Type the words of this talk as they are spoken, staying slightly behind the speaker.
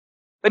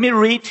Let me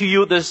read to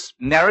you this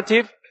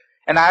narrative,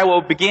 and I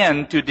will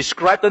begin to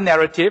describe the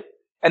narrative,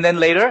 and then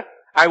later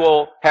I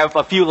will have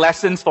a few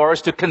lessons for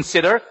us to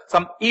consider,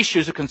 some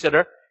issues to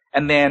consider,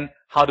 and then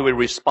how do we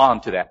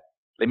respond to that.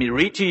 Let me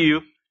read to you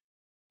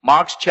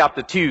Mark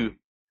chapter 2,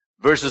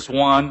 verses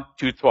 1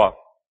 to 12.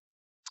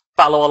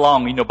 Follow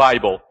along in your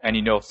Bible and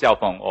in your cell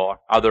phone or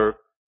other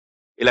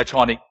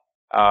electronic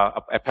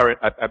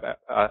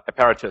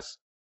apparatus.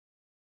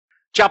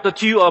 Chapter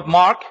 2 of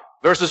Mark,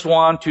 verses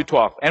 1 to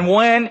 12. And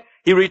when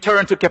he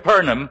returned to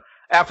Capernaum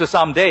after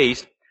some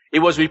days, it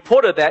was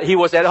reported that he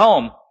was at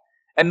home,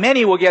 and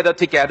many were gathered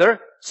together,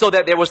 so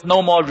that there was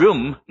no more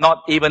room,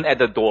 not even at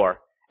the door.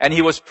 And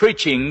he was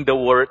preaching the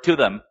word to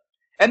them.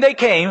 And they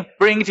came,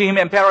 bringing to him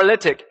a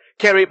paralytic,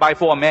 carried by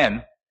 4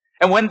 men.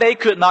 And when they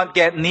could not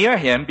get near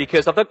him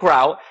because of the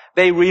crowd,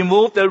 they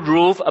removed the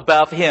roof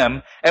above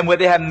him, and when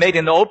they had made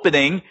an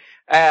opening,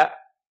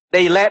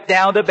 they let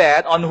down the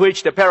bed on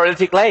which the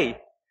paralytic lay.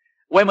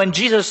 When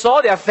Jesus saw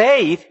their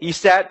faith, he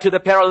said to the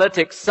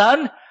paralytic,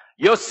 "Son,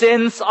 your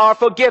sins are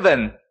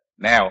forgiven."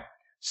 Now,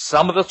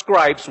 some of the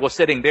scribes were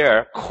sitting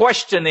there,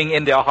 questioning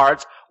in their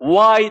hearts,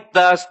 "Why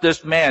does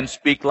this man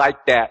speak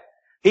like that?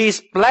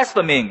 He's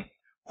blaspheming.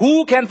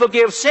 Who can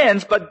forgive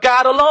sins but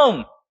God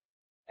alone?"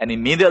 And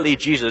immediately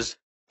Jesus,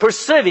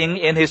 perceiving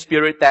in his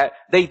spirit that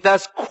they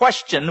thus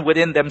questioned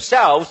within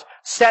themselves,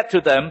 said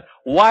to them,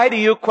 "Why do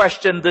you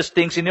question these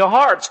things in your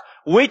hearts?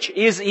 Which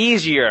is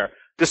easier,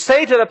 to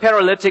say to the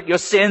paralytic, 'Your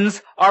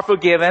sins are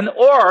forgiven,'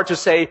 or to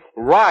say,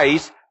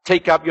 'Rise,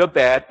 take up your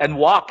bed and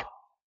walk'?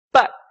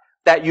 But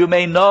that you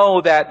may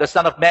know that the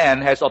Son of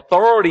Man has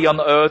authority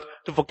on earth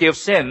to forgive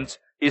sins,"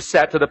 he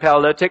said to the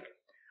paralytic,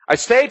 "I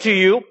say to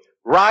you,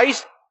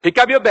 rise, pick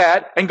up your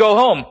bed, and go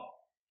home."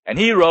 And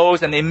he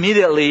rose and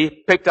immediately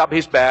picked up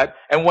his bed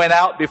and went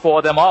out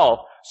before them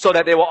all, so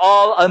that they were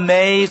all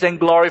amazed and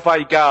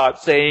glorified God,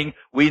 saying,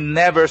 "We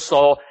never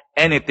saw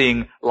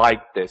anything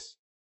like this."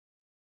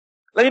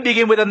 Let me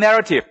begin with a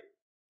narrative.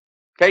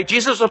 Okay,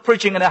 Jesus was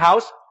preaching in a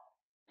house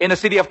in the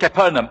city of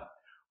Capernaum.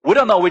 We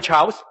don't know which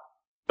house,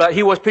 but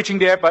he was preaching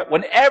there. But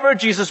whenever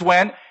Jesus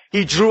went,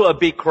 he drew a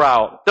big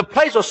crowd. The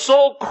place was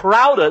so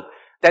crowded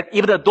that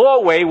even the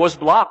doorway was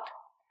blocked.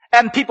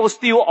 And people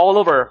spill all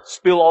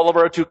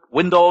over to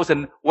windows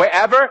and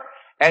wherever.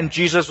 And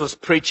Jesus was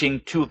preaching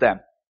to them.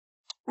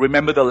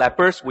 Remember the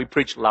lepers we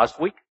preached last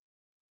week?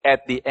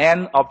 At the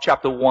end of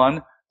chapter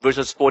 1,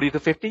 verses 40 to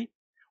 50?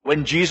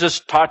 When Jesus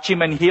touched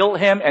him and healed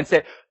him and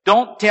said,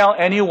 "Don't tell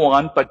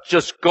anyone, but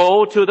just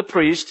go to the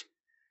priest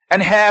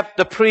and have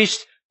the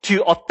priest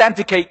to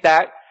authenticate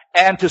that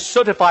and to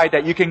certify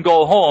that you can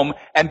go home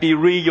and be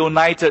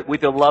reunited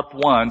with your loved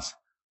ones."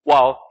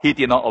 Well, he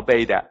did not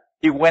obey that.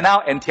 He went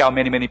out and tell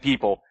many, many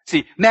people.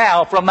 See,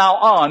 from now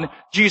on,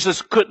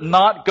 Jesus could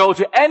not go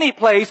to any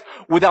place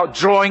without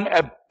drawing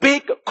a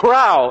big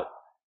crowd.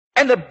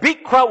 And the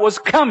big crowd was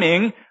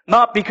coming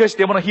not because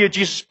they want to hear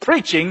Jesus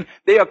preaching.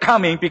 They are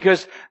coming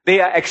because they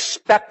are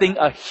expecting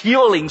a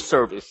healing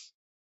service.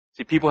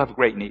 See, people have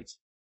great needs.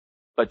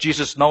 But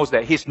Jesus knows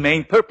that his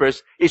main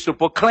purpose is to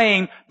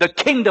proclaim the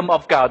kingdom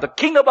of God. The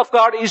kingdom of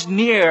God is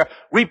near.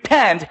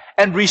 Repent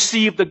and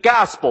receive the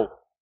gospel.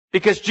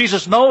 Because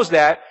Jesus knows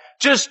that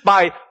just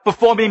by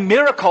performing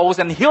miracles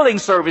and healing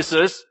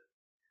services,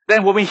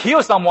 then when we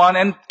heal someone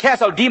and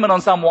cast out demon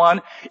on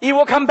someone, it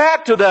will come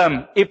back to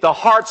them if the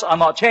hearts are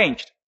not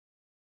changed.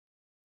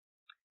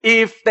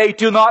 If they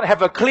do not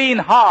have a clean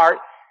heart,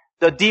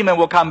 the demon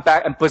will come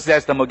back and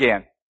possess them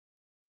again.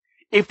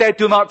 If they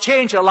do not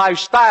change their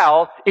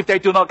lifestyle, if they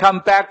do not come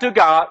back to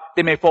God,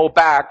 they may fall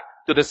back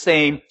to the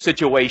same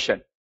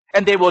situation.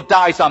 And they will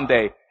die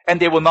someday, and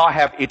they will not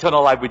have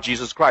eternal life with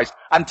Jesus Christ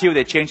until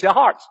they change their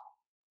hearts.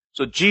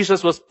 So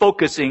Jesus was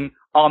focusing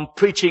on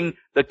preaching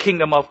the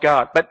kingdom of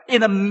God. But in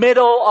the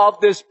middle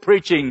of this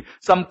preaching,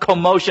 some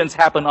commotions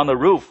happened on the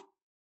roof.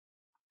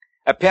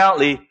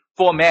 Apparently,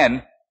 4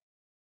 men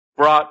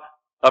brought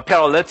a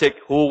paralytic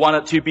who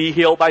wanted to be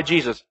healed by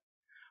Jesus.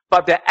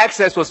 But the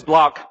access was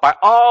blocked by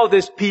all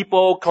these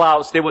people,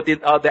 crowds.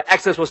 The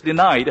access was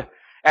denied,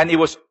 and it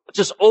was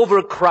just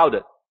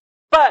overcrowded.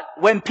 But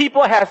when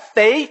people have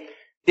faith,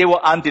 they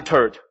were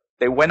undeterred.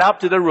 They went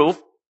up to the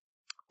roof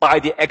by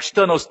the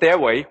external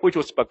stairway, which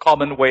was a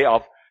common way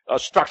of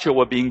structure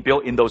were being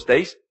built in those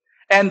days.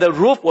 And the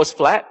roof was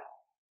flat.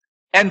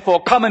 And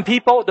for common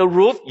people, the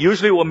roof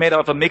usually was made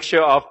of a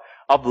mixture of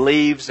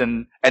leaves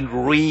and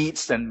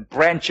reeds and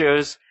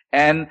branches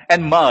and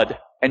mud,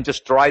 and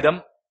just dry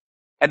them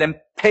and then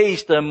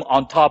paste them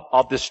on top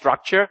of the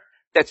structure.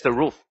 That's the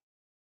roof.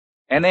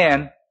 And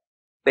then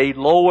they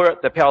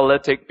lowered the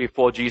paralytic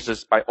before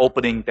Jesus by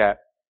opening that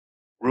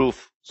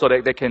roof so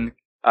that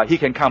he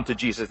can come to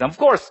Jesus. And of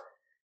course,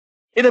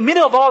 in the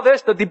middle of all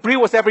this, the debris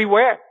was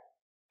everywhere,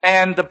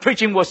 and the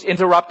preaching was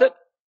interrupted,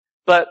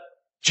 but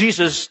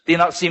Jesus did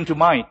not seem to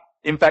mind.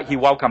 In fact, he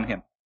welcomed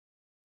him.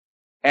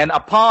 And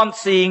upon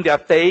seeing their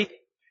faith,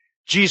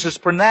 Jesus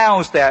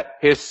pronounced that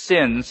his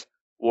sins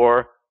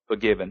were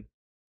forgiven.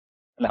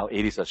 Now,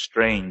 it is a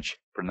strange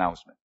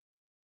pronouncement.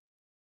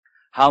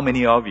 How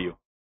many of you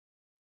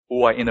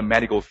who are in the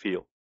medical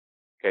field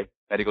Okay,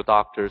 medical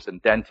doctors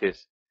and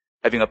dentists.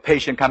 Having a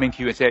patient coming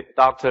to you and say,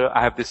 doctor,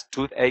 I have this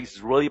toothache. It's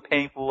really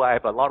painful. I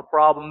have a lot of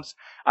problems.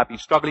 I've been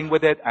struggling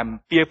with it. I'm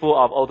fearful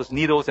of all those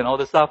needles and all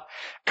this stuff.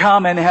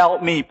 Come and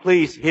help me.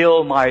 Please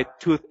heal my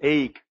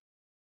toothache.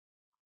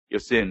 Your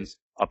sins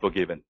are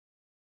forgiven.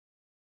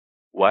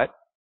 What?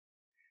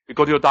 You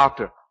go to your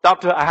doctor.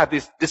 Doctor, I have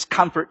this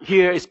discomfort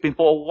here. It's been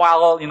for a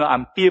while.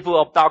 I'm fearful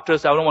of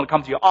doctors. I don't want to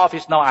come to your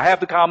office now. I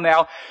have to come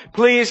now.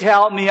 Please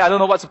help me. I don't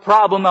know what's the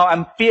problem now.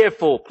 I'm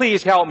fearful.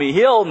 Please help me.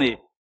 Heal me.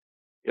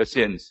 Your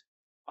sins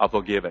are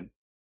forgiven.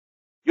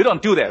 You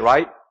don't do that,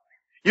 right?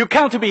 You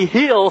come to be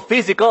healed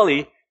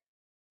physically.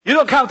 You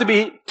don't come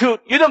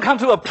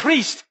to a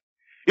priest.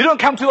 You don't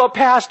come to a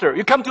pastor.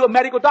 You come to a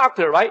medical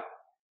doctor, right?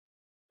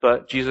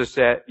 But Jesus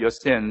said, your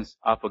sins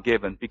are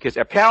forgiven, because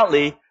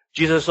apparently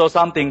Jesus saw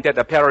something that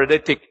the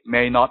paralytic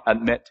may not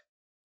admit,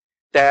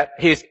 that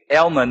his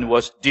ailment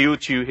was due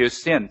to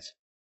his sins.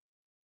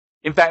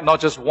 In fact, not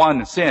just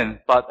one sin,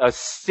 but a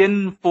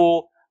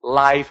sinful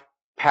life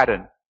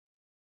pattern.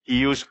 He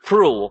used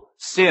plural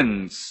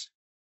sins.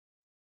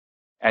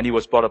 And he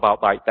was brought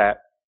about by that,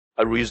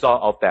 a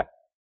result of that.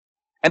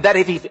 And that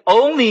if he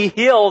only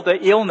healed the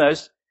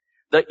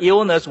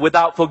illness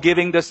without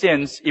forgiving the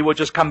sins, it would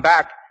just come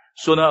back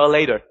sooner or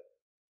later.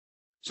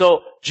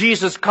 So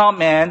Jesus'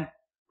 comment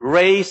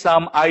raised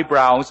some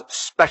eyebrows,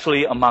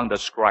 especially among the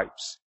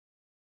scribes.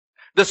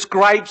 The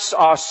scribes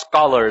are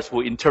scholars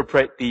who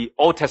interpret the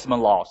Old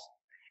Testament laws,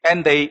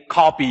 and they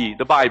copy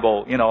the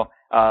Bible,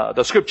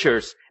 the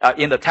scriptures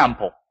in the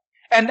temple.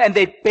 And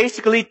they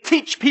basically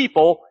teach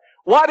people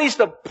what is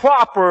the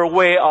proper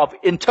way of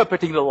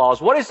interpreting the laws,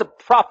 what is the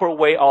proper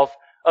way of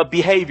a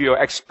behavior,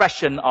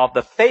 expression of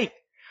the faith.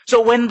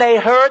 So when they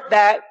heard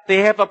that,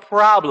 they have a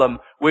problem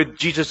with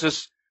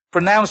Jesus'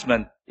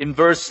 pronouncement. In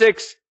verse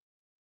 6,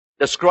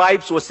 the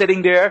scribes were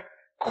sitting there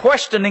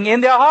questioning in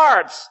their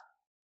hearts.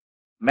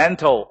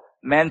 Mental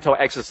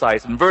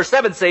exercise. And verse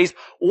 7 says,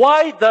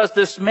 why does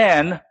this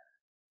man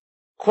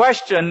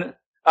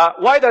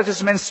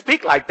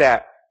speak like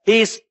that?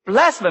 He's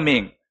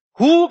blaspheming.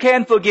 Who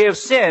can forgive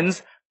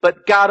sins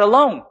but God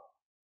alone?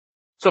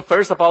 So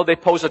first of all, they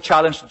pose a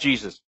challenge to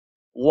Jesus.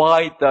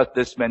 Why does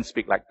this man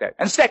speak like that?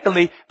 And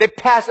secondly, they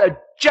pass a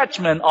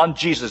judgment on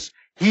Jesus.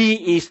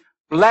 He is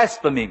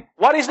blaspheming.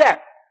 What is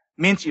that?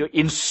 Means you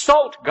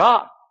insult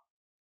God.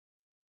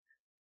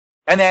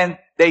 And then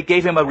they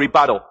gave him a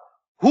rebuttal.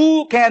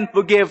 Who can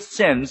forgive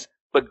sins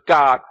but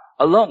God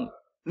alone?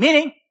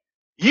 Meaning,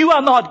 you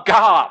are not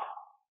God.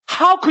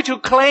 How could you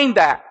claim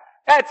that?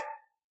 That's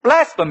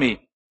blasphemy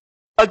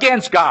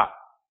against God.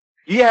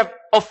 You have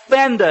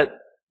offended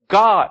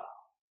God.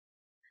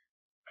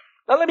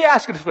 Now let me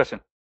ask you this question.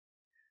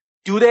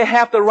 Do they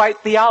have the right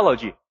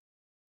theology?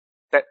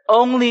 That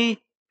only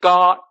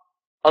God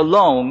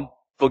alone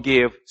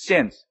forgive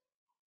sins.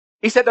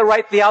 Is that the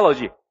right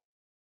theology?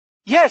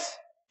 Yes,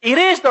 it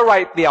is the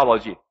right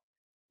theology.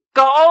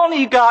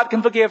 Only God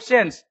can forgive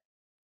sins.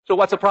 So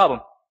what's the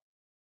problem?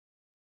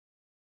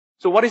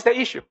 So what is the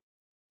issue?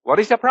 What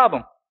is the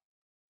problem?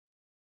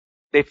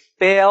 They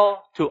fail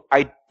to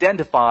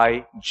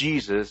identify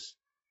Jesus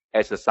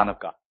as the Son of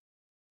God.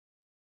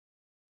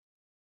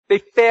 They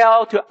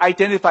fail to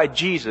identify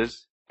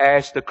Jesus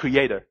as the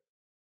Creator,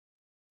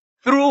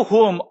 through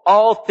whom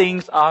all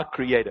things are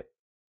created.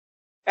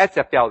 That's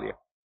a failure.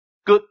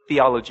 Good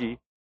theology,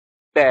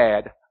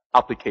 bad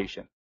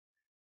application.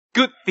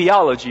 Good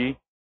theology,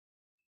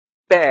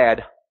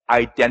 bad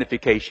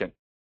identification.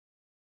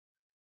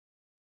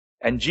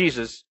 And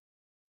Jesus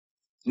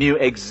knew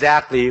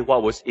exactly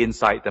what was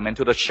inside them. And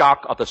to the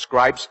shock of the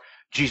scribes,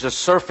 Jesus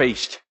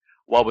surfaced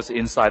what was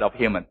inside of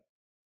him.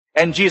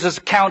 And Jesus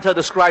countered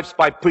the scribes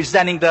by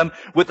presenting them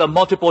with a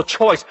multiple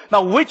choice.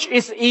 Now, which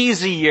is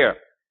easier?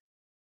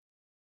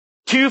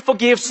 To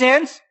forgive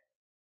sins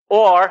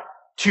or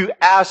to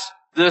ask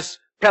this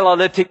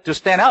paralytic to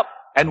stand up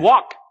and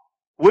walk?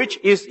 Which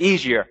is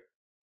easier?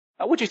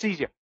 Now, which is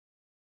easier?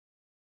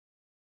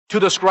 To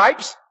the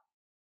scribes,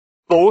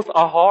 both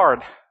are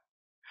hard.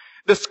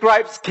 The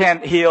scribes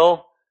can't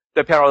heal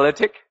the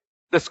paralytic.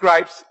 The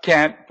scribes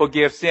can't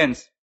forgive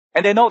sins.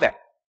 And they know that.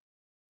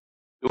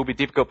 It will be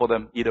difficult for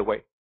them either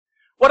way.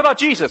 What about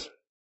Jesus?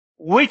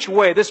 Which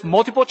way? This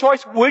multiple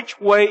choice, which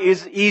way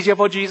is easier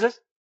for Jesus?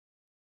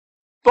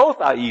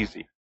 Both are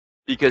easy,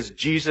 because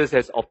Jesus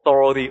has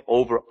authority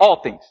over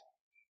all things,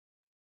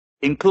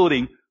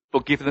 including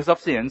forgiveness of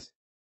sins,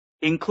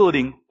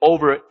 including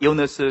over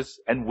illnesses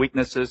and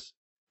weaknesses,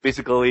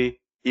 physically,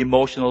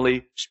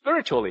 emotionally,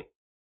 spiritually.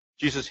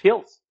 Jesus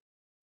heals.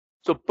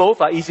 So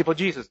both are easy for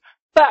Jesus.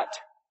 But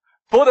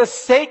for the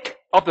sake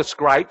of the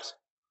scribes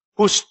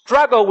who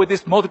struggle with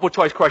this multiple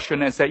choice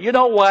question and say, you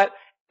know what?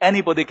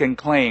 Anybody can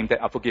claim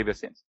that I forgive your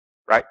sins,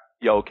 right?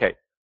 You're okay.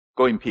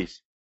 Go in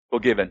peace.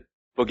 Forgiven.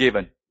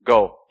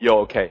 Go. You're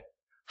okay.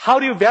 How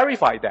do you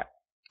verify that?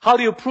 How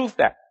do you prove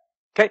that?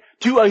 Okay.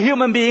 To a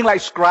human being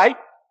like scribe,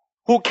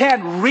 who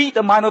can't read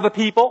the mind of the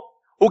people,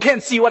 who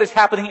can't see what is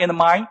happening in the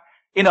mind,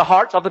 in the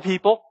hearts of the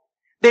people,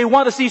 they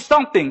want to see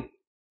something.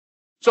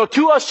 So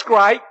to a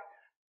scribe,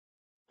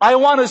 I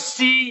want to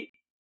see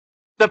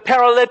the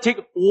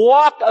paralytic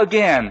walked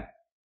again.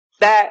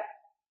 That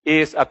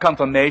is a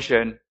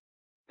confirmation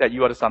that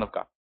you are the Son of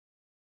God.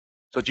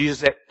 So Jesus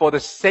said, for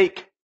the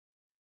sake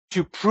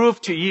to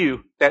prove to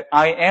you that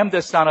I am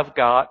the Son of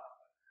God,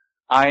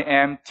 I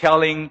am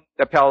telling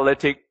the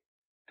paralytic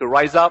to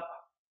rise up,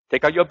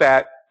 take out your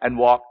bed, and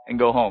walk and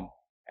go home.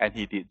 And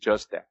he did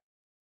just that.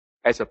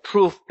 As a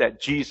proof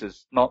that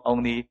Jesus not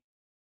only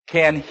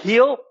can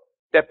heal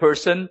that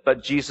person,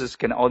 but Jesus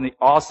can only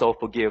also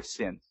forgive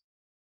sins.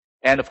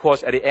 And of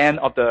course, at the end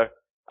of the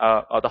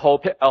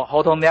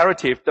whole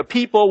narrative, the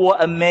people were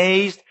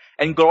amazed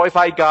and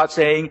glorified God,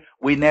 saying,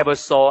 we never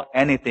saw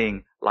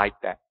anything like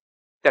that.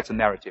 That's a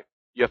narrative.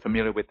 You're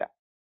familiar with that.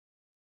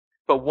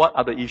 But what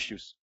are the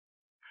issues?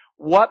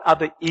 What are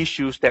the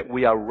issues that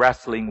we are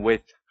wrestling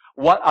with?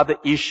 What are the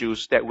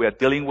issues that we are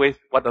dealing with?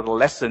 What are the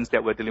lessons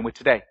that we're dealing with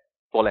today?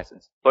 4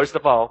 lessons. First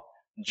of all,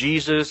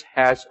 Jesus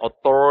has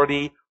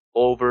authority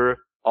over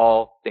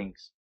all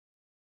things.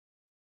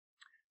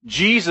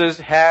 Jesus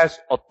has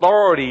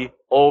authority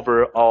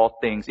over all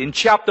things. In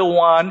chapter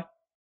 1,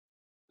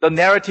 the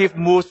narrative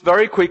moves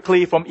very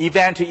quickly from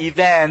event to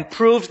event,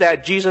 proves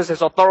that Jesus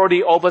has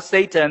authority over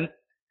Satan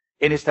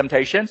in his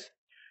temptations.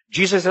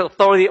 Jesus has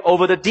authority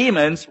over the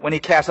demons when he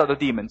casts out the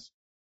demons.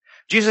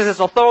 Jesus has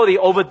authority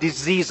over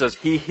diseases.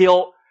 He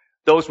healed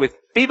those with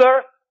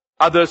fever,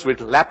 others with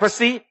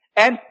leprosy,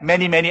 and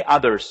many, many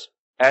others,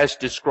 as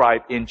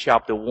described in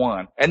chapter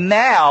 1. And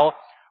now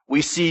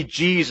we see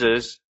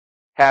Jesus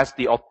has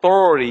the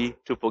authority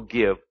to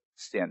forgive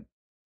sin.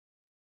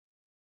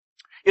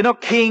 You know,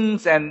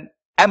 kings and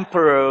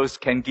emperors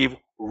can give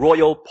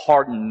royal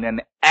pardon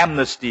and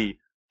amnesty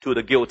to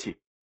the guilty.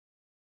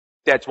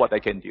 That's what they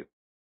can do.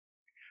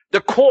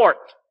 The court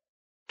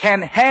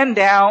can hand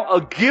down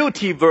a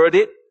guilty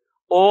verdict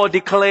or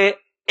declare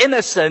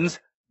innocence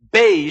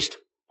based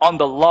on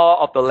the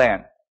law of the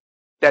land.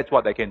 That's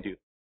what they can do.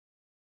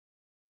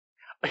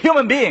 A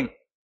human being,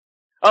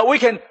 we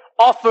can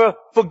offer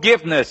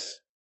forgiveness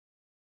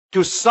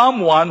to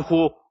someone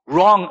who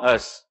wronged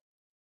us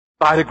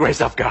by the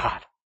grace of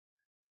God.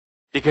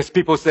 Because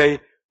people say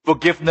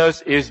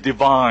forgiveness is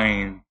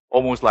divine.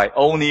 Almost like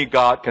only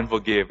God can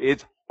forgive.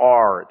 It's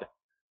hard.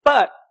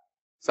 But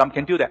some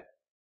can do that.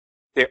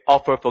 They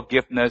offer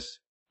forgiveness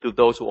to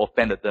those who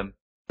offended them.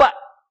 But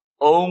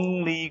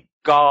only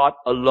God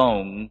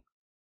alone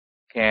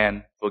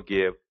can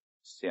forgive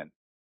sin.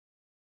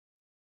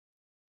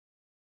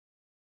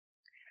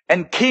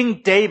 And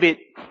King David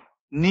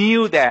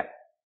knew that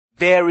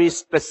very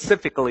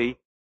specifically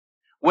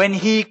when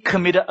he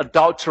committed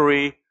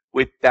adultery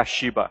with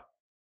Bathsheba.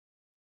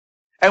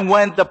 And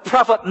when the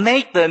prophet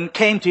Nathan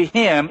came to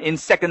him in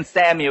 2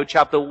 Samuel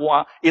chapter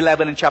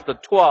 11 and chapter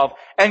 12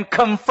 and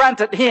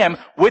confronted him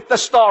with the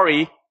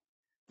story,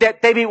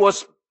 that David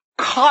was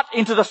caught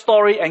into the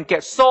story and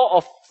get so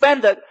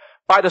offended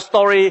by the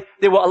story.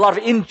 There were a lot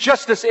of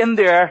injustice in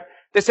there.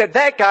 They said,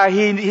 that guy,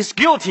 he's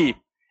guilty.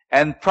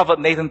 And prophet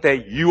Nathan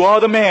said, you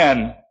are the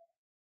man.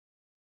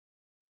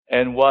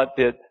 And what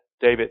did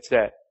David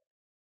say?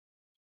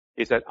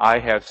 He said, I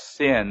have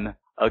sinned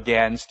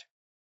against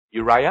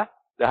Uriah,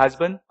 the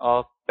husband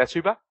of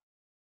Bathsheba?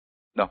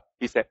 No,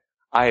 he said,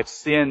 I have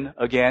sinned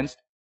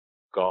against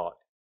God.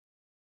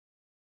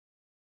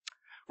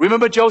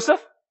 Remember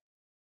Joseph?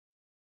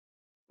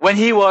 When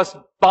he was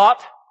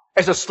bought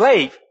as a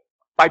slave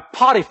by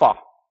Potiphar,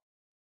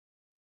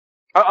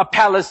 a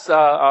palace,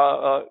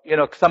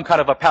 some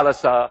kind of a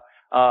palace,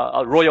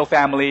 a royal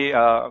family,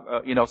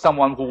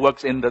 someone who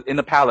works in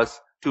the palace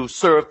to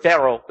serve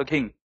Pharaoh, the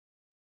king.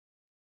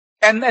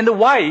 And the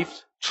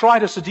wife tried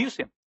to seduce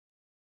him.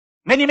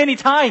 Many, many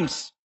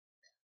times.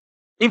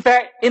 In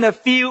fact, in a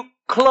few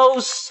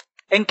close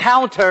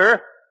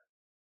encounter,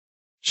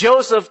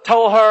 Joseph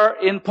told her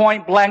in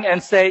point blank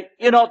and say,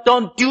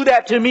 don't do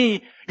that to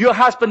me. Your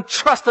husband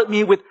trusted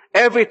me with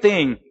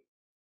everything.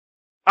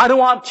 I don't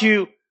want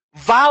to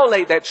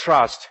violate that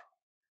trust,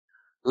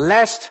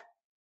 lest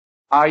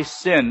I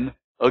sin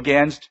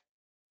against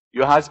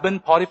your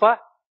husband, Potiphar?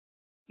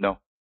 No.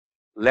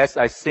 Lest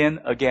I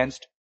sin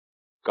against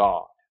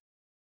God.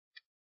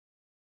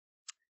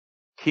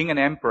 King and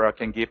emperor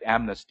can give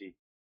amnesty.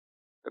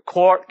 The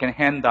court can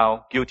hand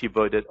down guilty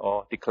verdict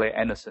or declare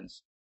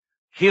innocence.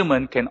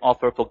 Human can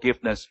offer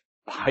forgiveness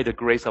by the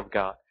grace of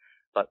God,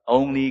 but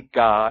only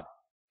God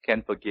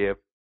can forgive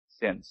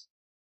sins.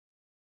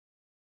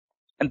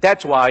 And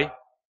that's why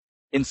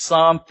in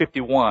Psalm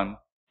 51,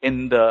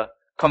 in the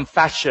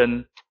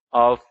confession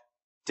of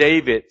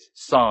David's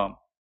psalm,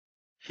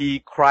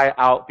 he cried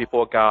out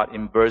before God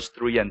in verse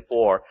 3 and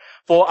 4,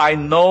 for I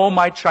know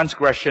my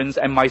transgressions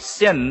and my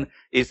sin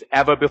is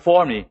ever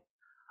before me.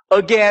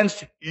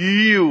 Against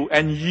you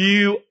and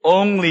you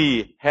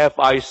only have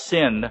I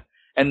sinned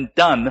and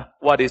done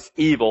what is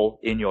evil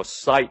in your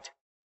sight,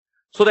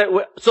 so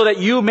that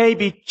you may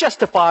be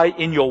justified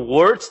in your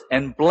words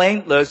and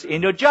blameless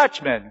in your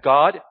judgment,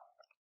 God.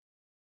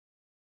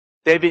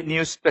 David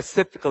knew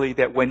specifically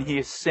that when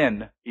he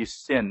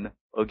sinned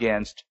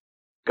against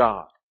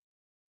God.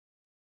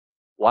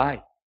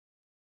 Why?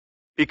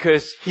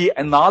 Because he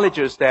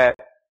acknowledges that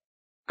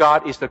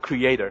God is the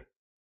creator.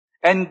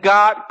 And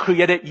God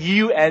created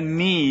you and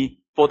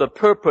me for the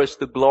purpose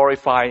to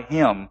glorify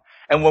Him.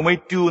 And when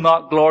we do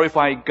not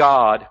glorify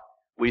God,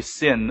 we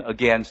sin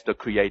against the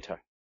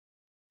creator.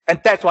 And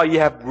that's why you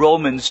have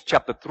Romans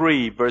chapter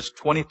 3 verse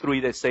 23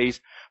 that says,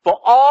 for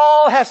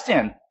all have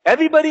sinned,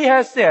 everybody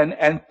has sinned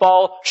and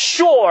fall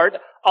short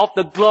of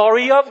the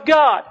glory of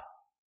God.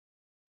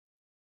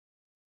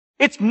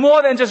 It's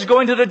more than just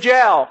going to the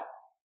jail.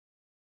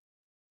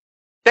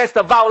 That's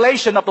the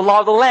violation of the law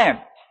of the land.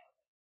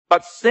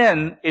 But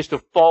sin is to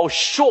fall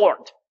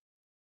short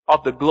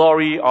of the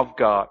glory of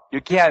God. You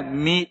can't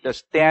meet the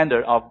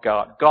standard of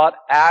God. God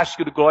asks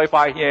you to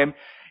glorify Him.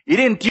 You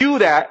didn't do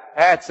that.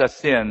 That's a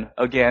sin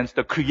against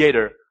the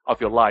creator of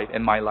your life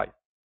and my life.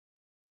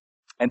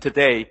 And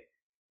today,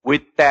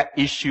 with that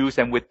issues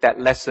and with that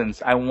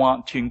lessons, I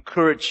want to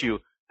encourage you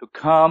to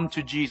come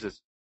to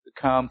Jesus. To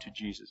come to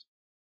Jesus.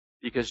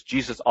 Because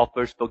Jesus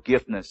offers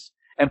forgiveness.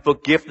 And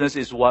forgiveness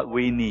is what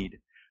we need.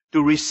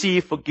 To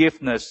receive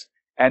forgiveness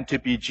and to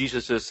be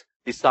Jesus'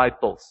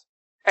 disciples.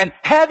 And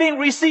having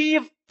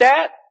received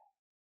that,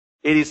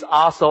 it is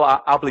also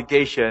our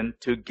obligation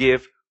to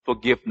give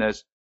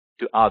forgiveness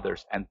to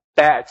others. And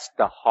that's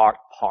the hard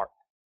part.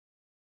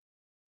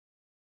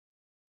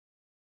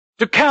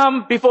 To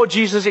come before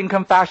Jesus in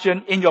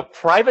confession in your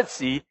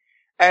privacy,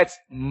 it's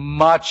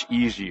much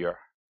easier.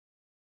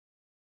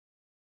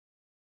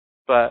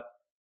 But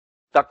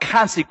the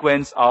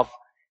consequence of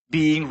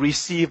being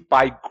received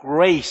by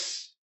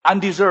grace,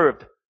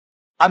 undeserved,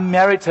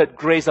 unmerited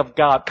grace of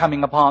God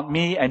coming upon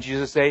me, and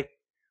Jesus say,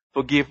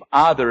 forgive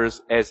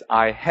others as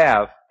I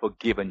have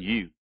forgiven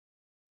you.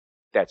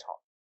 That's hard.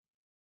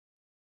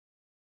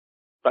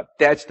 But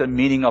that's the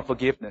meaning of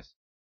forgiveness.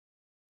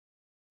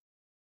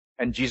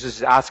 And Jesus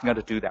is asking us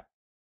to do that.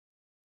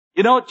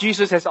 You know,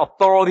 Jesus has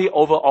authority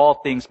over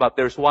all things, but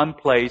there's one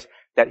place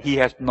that He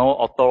has no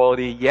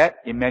authority yet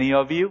in many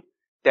of you.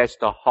 That's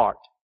the heart.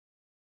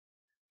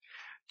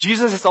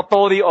 Jesus has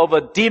authority over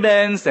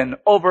demons and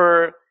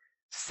over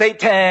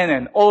Satan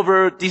and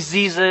over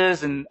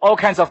diseases and all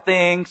kinds of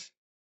things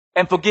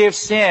and forgives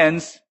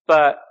sins,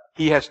 but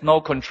He has no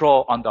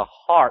control on the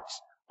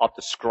hearts of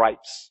the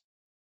scribes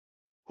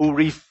who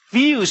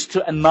refuse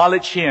to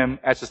acknowledge Him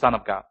as the Son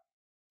of God.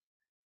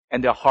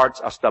 And their hearts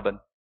are stubborn.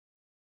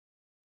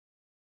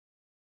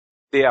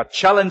 They are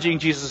challenging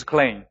Jesus'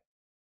 claim.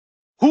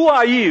 Who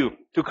are you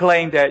to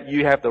claim that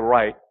you have the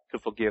right to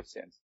forgive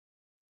sins?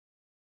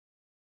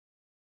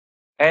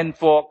 And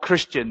for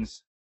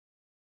Christians,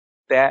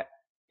 that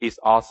is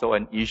also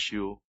an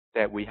issue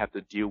that we have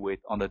to deal with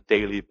on a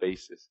daily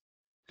basis.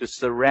 To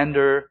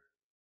surrender,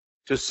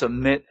 to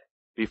submit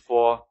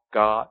before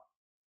God,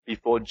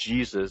 before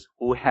Jesus,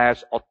 who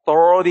has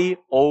authority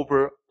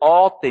over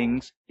all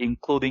things,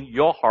 including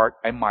your heart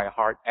and my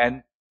heart.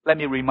 And let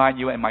me remind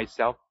you and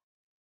myself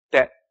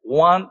that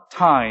one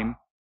time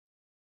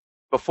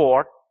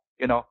before,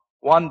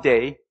 one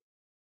day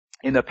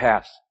in the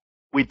past,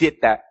 we did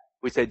that.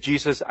 We said,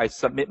 Jesus, I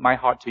submit my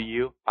heart to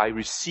you. I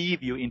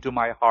receive you into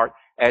my heart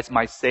as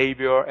my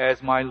Savior,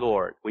 as my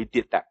Lord. We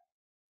did that.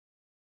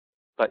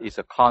 But it's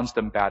a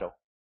constant battle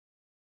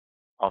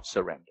of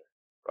surrender,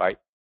 right?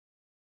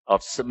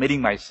 Of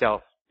submitting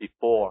myself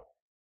before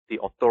the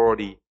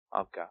authority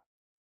of God.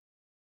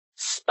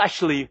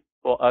 Especially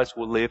for us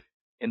who live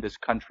in this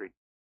country.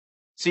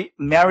 See,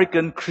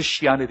 American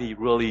Christianity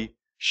really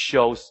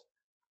shows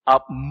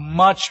up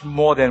much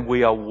more than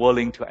we are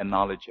willing to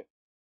acknowledge it.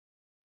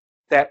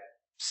 That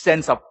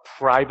sense of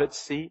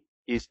privacy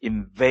is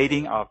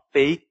invading our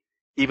faith,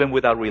 even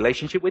with our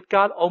relationship with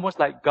God, almost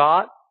like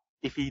God,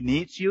 if He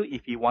needs you,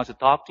 if He wants to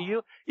talk to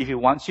you, if He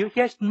wants you, He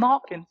has to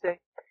knock and say,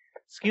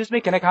 excuse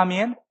me, can I come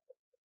in?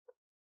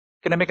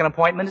 Can I make an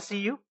appointment to see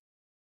you?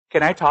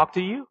 Can I talk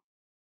to you?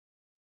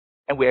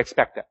 And we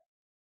expect that.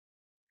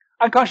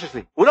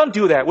 Unconsciously. We don't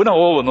do that. We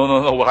don't,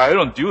 no, I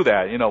don't do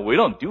that. We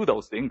don't do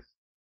those things.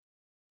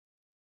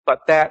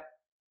 But that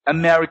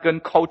American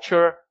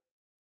culture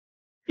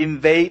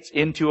invades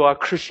into our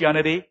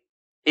Christianity,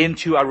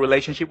 into our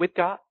relationship with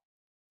God,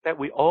 that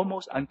we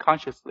almost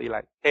unconsciously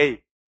like,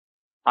 hey,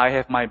 I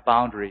have my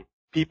boundary.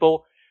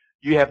 People,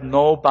 you have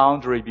no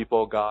boundary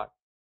before God.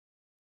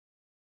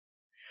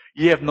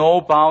 You have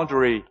no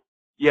boundary.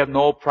 You have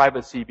no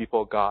privacy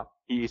before God.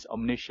 He is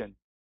omniscient.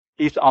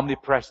 He is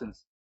omnipresent.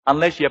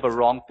 Unless you have a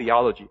wrong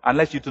theology.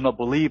 Unless you do not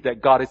believe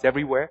that God is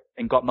everywhere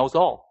and God knows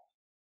all.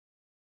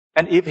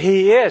 And if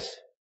He is,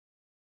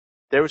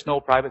 there is no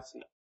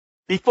privacy.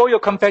 Before you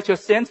confess your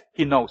sins,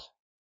 He knows.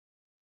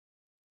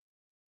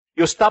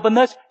 Your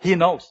stubbornness, He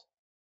knows.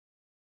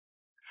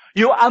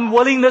 Your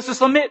unwillingness to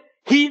submit,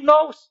 He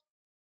knows.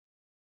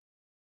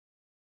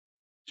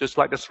 Just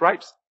like the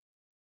scribes.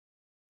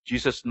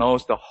 Jesus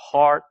knows the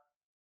heart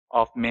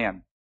of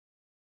man.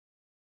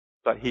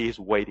 But He is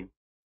waiting.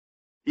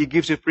 He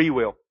gives you free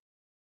will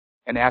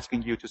and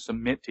asking you to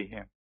submit to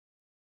Him.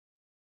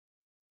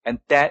 And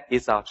that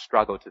is our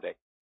struggle today.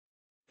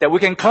 That we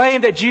can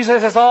claim that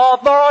Jesus has all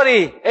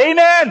authority.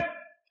 Amen.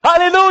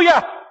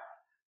 Hallelujah.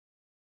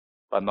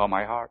 But not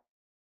my heart.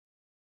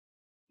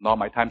 Not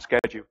my time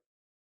schedule.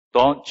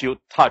 Don't you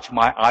touch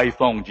my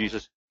iPhone,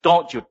 Jesus.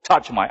 Don't you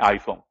touch my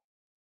iPhone.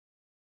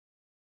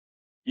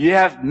 You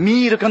have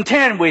me to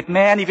contend with,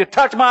 man. If you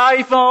touch my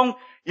iPhone,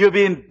 you'll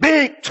be in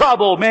big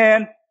trouble,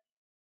 man.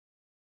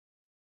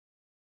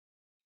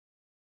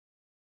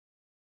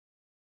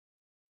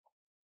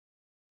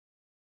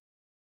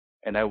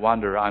 And I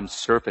wonder, I'm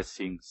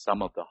surfacing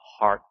some of the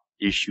heart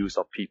issues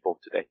of people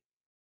today.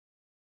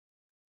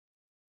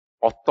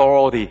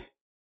 Authority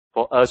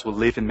for us who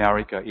live in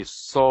America is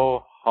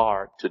so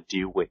hard to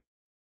deal with.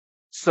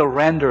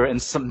 Surrender and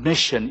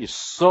submission is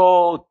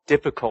so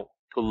difficult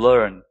to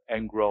learn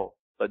and grow.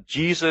 But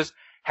Jesus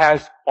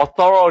has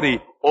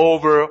authority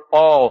over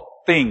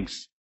all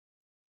things,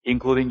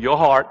 including your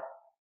heart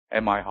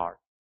and my heart.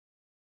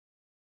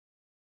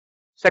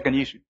 Second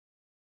issue.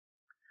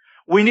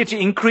 We need to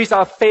increase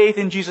our faith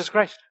in Jesus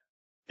Christ.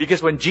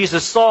 Because when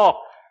Jesus saw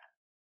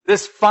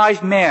this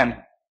 5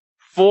 men,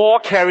 4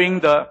 carrying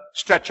the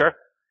stretcher,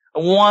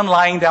 1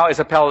 lying down as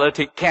a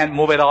paralytic, can't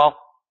move at all,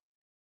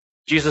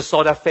 Jesus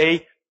saw that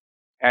faith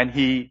and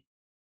He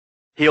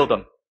healed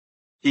them.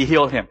 He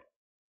healed him.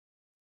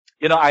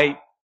 You know, I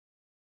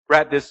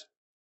read this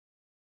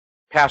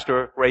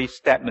Pastor Ray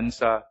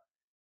Stedman's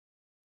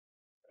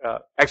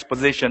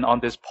exposition on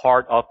this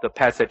part of the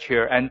passage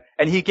here, and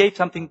he gave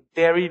something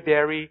very,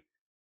 very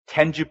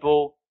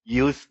tangible,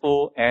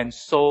 useful, and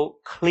so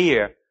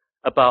clear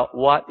about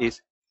what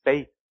is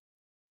faith.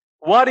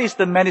 What is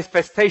the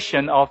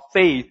manifestation of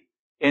faith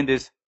in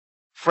these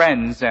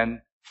friends and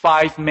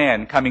 5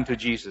 men coming to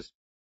Jesus?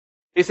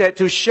 He said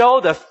to show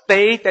the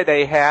faith that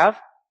they have,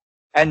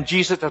 and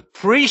Jesus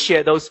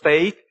appreciate those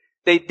faith,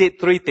 they did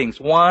 3 things.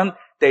 1,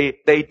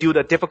 they do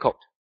the difficult.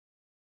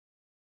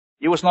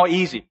 It was not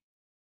easy.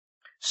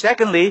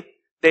 Secondly,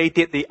 they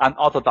did the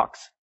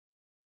unorthodox.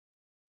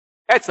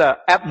 That's an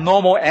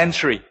abnormal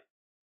entry.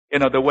 You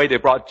know, the way they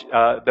brought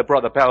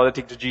the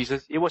paralytic to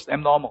Jesus. It was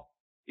abnormal.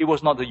 It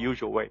was not the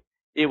usual way.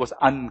 It was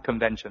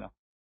unconventional.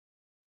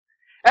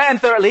 And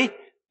thirdly,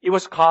 it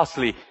was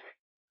costly.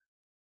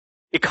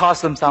 It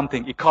cost them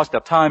something. It cost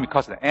them time. It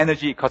cost them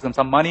energy. It cost them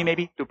some money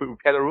maybe to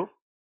repair the roof.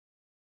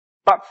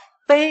 But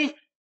faith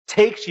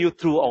takes you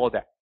through all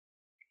that.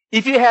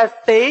 If you have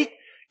faith,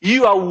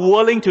 you are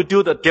willing to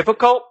do the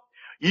difficult.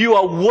 You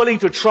are willing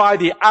to try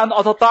the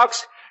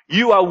unorthodox.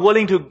 You are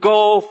willing to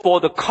go for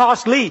the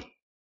costly.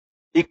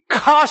 It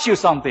costs you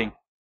something,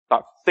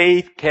 but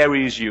faith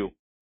carries you.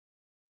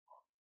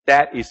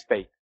 That is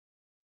faith.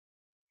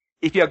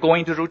 If you are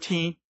going to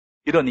routine,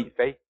 you don't need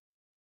faith.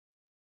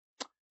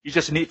 You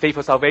just need faith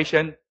for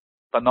salvation,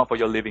 but not for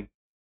your living.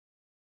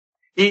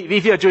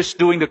 If you're just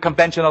doing the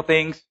conventional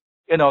things,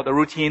 you know, the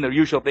routine, the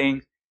usual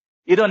things,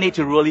 you don't need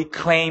to really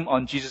claim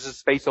on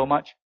Jesus' faith so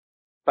much.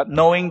 But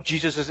knowing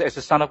Jesus as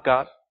the Son of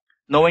God,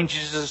 knowing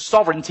Jesus'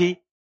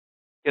 sovereignty,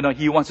 you know,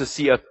 He wants to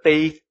see a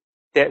faith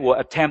that will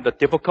attempt the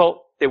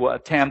difficult, that will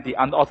attempt the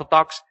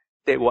unorthodox,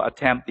 that will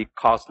attempt the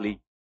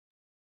costly.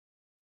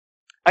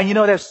 And you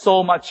know, there's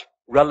so much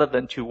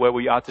relevant to where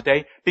we are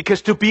today,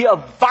 because to be a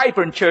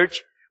vibrant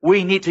church,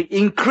 we need to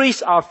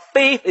increase our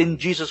faith in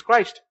Jesus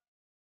Christ.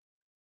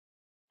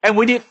 And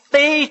we need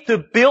faith to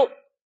build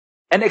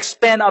and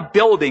expand our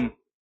building,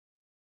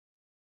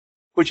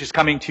 which is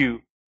coming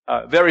to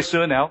very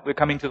soon now. We're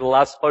coming to the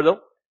last hurdle.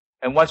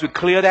 And once we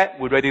clear that,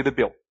 we're ready to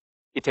build.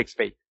 It takes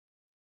faith.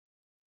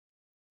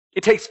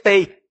 It takes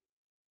faith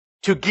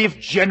to give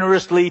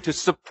generously to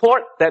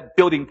support that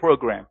building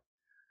program,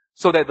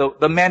 so that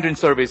the Mandarin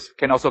service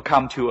can also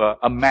come to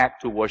a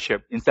Mac to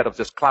worship instead of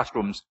just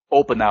classrooms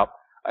open up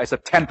as a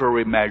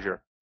temporary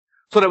measure,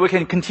 so that we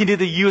can continue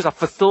to use our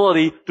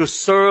facility to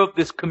serve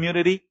this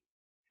community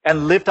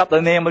and lift up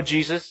the name of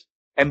Jesus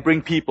and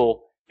bring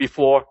people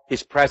before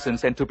His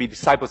presence and to be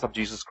disciples of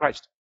Jesus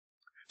Christ.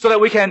 So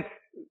that we can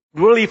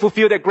really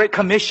fulfill that great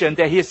commission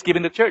that He has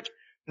given the church.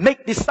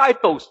 Make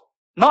disciples,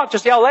 not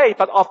just LA,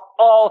 but of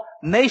all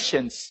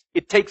nations.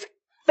 It takes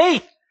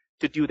faith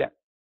to do that.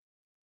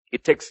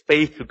 It takes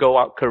faith to go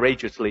out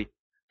courageously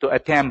to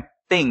attempt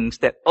things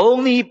that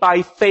only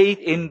by faith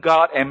in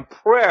God and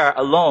prayer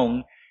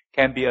alone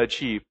can be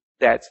achieved.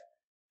 That's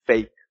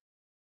faith.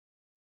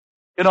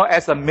 You know,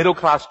 as a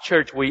middle-class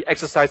church, we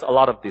exercise a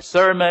lot of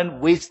discernment,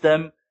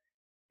 wisdom,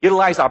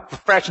 utilize our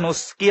professional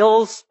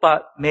skills,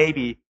 but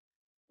maybe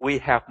we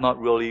have not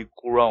really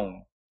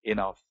grown in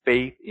our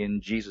faith in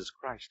Jesus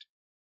Christ.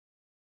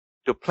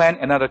 To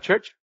plant another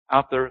church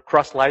after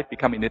Cross Life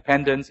become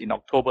independent in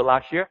October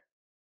last year,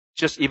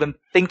 just even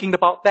thinking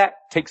about that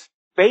takes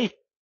faith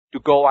to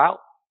go out.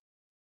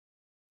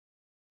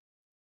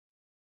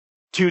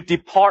 To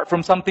depart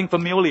from something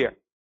familiar.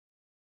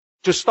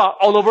 To start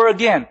all over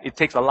again, it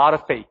takes a lot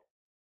of faith.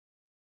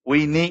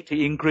 We need to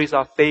increase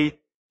our faith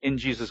in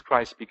Jesus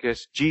Christ,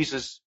 because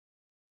Jesus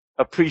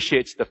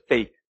appreciates the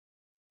faith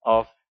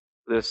of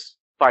these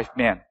 5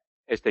 men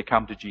as they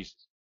come to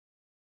Jesus.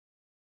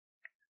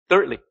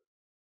 Thirdly,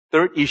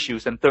 third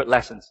issues and third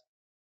lessons.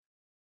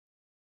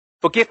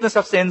 Forgiveness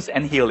of sins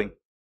and healing.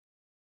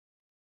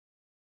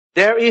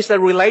 There is a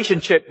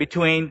relationship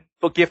between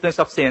forgiveness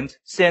of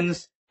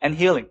sins and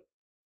healing.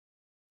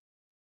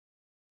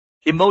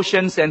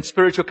 emotions and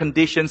spiritual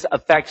conditions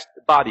affect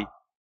the body.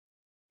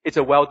 It's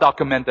a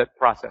well-documented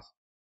process.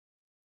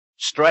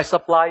 Stress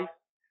of life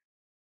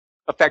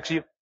affects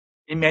you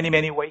in many,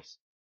 many ways.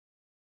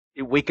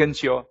 It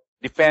weakens your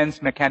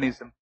defense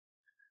mechanism.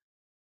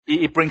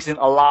 It brings in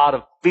a lot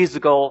of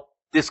physical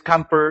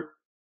discomfort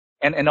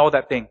and all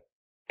that thing.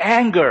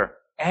 Anger,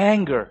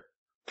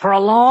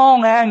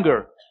 prolonged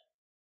anger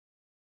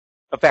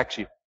affects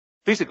you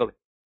physically.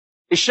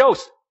 It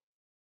shows.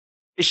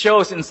 It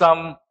shows in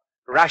some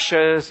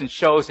rashes. It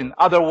shows in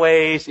other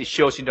ways. It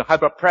shows in your high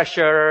blood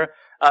pressure.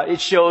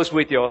 It shows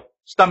with your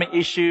stomach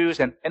issues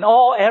and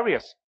all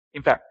areas.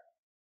 In fact,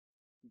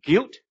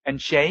 guilt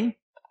and shame,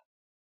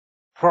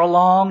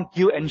 prolonged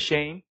guilt and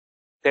shame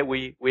that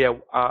we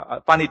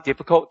find it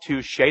difficult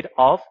to shade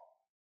off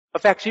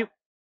affects you.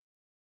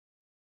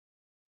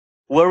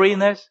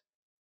 Worriness,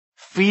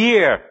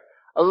 fear.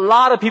 A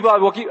lot of people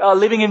are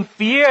living in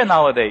fear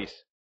nowadays.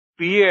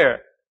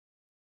 Fear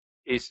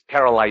is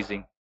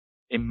paralyzing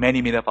in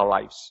many of our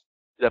lives.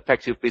 It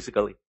affects you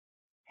physically.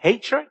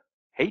 Hatred,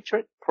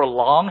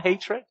 prolonged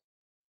hatred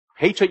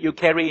you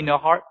carry in your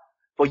heart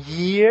for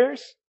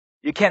years.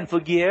 You can't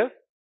forgive.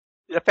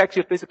 It affects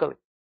you physically.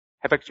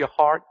 It affects your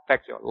heart,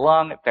 affects your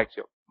lung, affects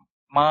your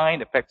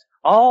mind, affects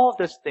all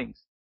these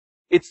things.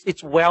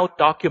 It's well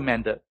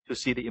documented to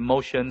see the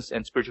emotions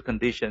and spiritual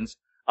conditions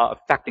are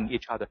affecting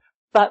each other.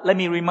 But let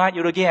me remind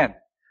you again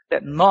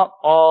that not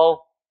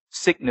all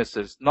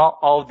sicknesses, not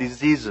all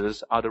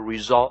diseases are the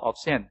result of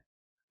sin.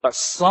 But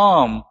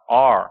some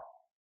are.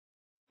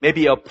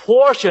 Maybe a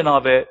portion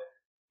of it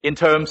in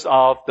terms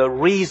of the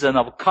reason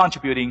of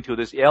contributing to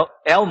this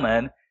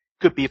ailment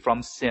could be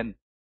from sin,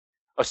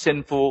 or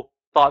sinful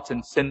thoughts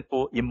and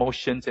sinful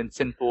emotions and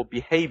sinful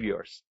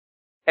behaviors.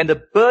 And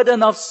the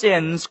burden of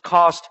sins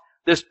caused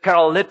this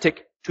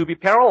paralytic to be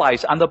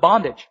paralyzed under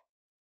bondage.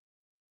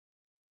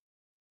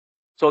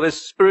 So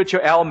this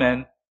spiritual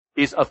ailment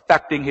is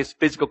affecting his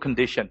physical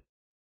condition.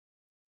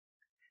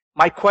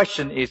 My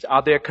question is,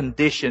 are there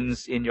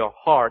conditions in your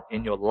heart,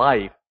 in your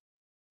life,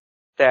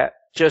 that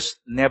just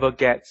never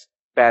gets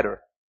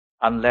better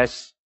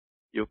unless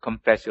you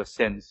confess your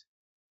sins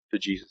to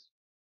Jesus?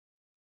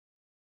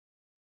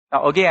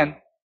 Now again,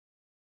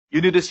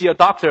 you need to see a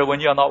doctor when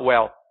you are not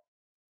well.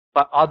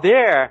 But are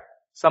there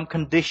some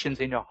conditions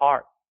in your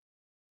heart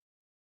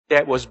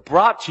that was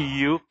brought to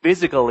you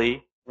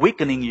physically,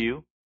 weakening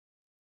you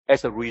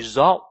as a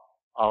result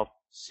of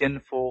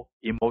sinful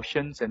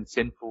emotions and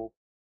sinful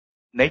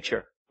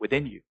nature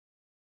within you?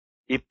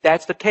 If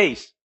that's the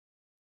case,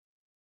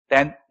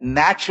 then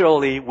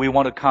naturally we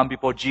want to come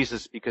before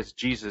Jesus because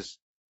Jesus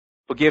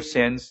forgives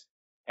sins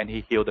and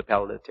he healed the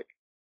paralytic.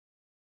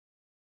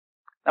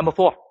 Number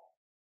 4.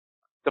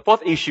 The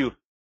fourth issue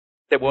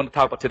that we want to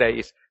talk about today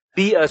is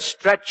be a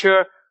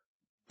stretcher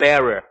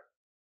bearer.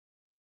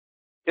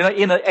 You know,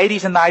 in the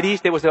 80s and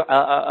 90s, there was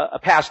a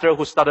pastor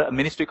who started a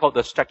ministry called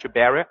the Stretcher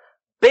Bearer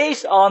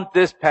based on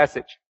this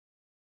passage.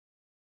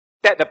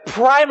 That the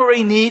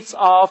primary needs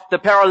of the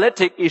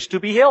paralytic is to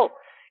be healed,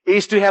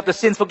 is to have the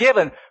sins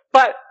forgiven.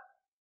 But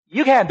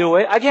you can't do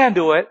it. I can't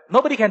do it.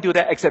 Nobody can do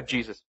that except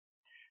Jesus.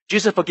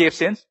 Jesus forgives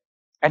sins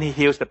and he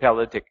heals the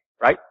paralytic,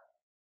 right?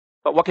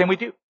 But what can we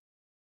do?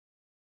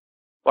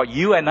 Well,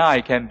 you and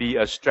I can be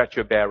a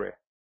stretcher bearer.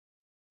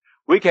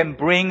 We can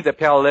bring the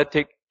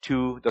paralytic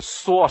to the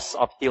source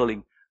of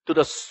healing, to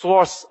the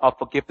source of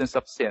forgiveness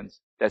of sins.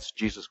 That's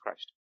Jesus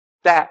Christ.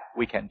 That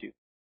we can do.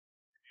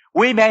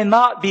 We may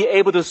not be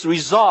able to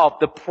resolve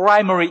the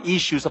primary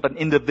issues of an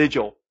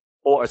individual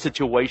or a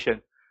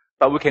situation,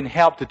 but we can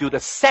help to do the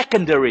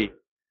secondary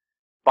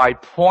by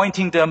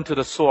pointing them to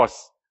the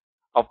source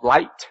of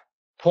light,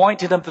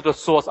 pointing them to the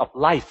source of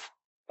life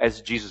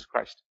as Jesus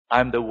Christ.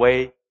 I am the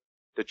way,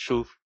 the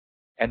truth,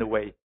 and the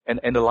way,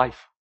 and the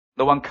life.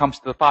 No one comes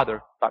to the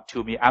Father but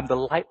to me. I'm the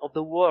light of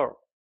the world.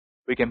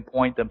 We can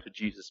point them to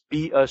Jesus.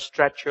 Be a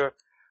stretcher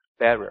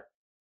bearer.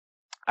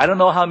 I don't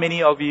know how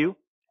many of you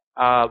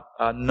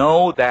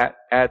know that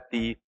at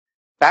the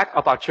back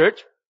of our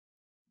church,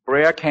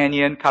 Brea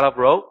Canyon Cut-Off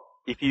Road,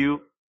 if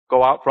you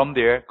go out from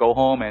there, go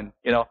home and,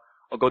 or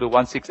go to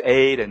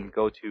 168 and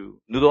go to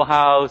Noodle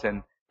House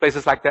and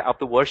places like that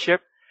after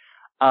worship.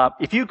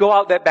 If you go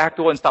out that back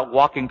door and start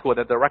walking toward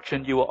that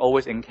direction, you will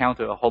always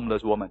encounter a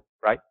homeless woman,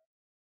 right?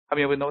 How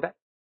many of you know that?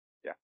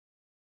 Yeah.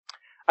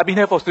 I've been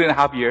here for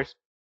 3.5 years.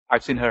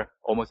 I've seen her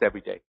almost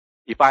every day,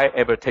 if I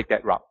ever take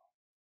that route.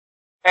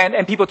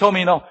 And people told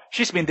me,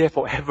 she's been there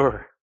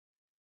forever.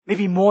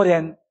 Maybe more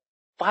than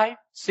 5,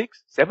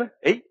 6, 7,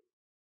 8,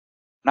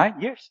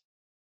 9 years.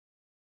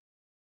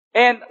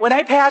 And when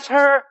I pass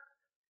her,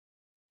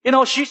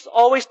 she's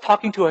always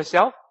talking to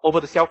herself over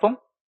the cell phone.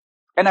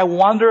 And I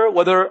wonder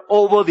whether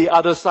over the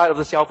other side of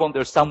the cell phone,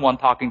 there's someone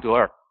talking to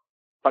her.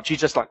 But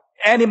she's just like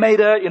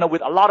animated,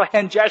 with a lot of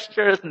hand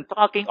gestures and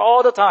talking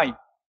all the time.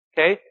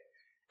 Okay?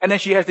 And then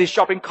she has this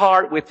shopping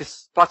cart with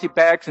this plastic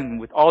bags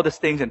and with all these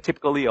things, and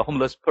typically a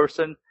homeless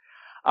person.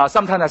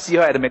 Sometimes I see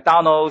her at the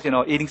McDonald's,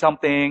 eating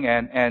something,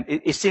 and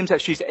it seems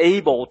that she's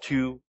able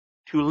to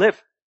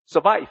live,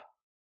 survive.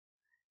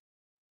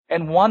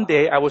 And one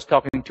day I was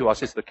talking to our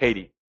sister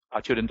Katie, our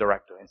children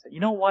director, and said, you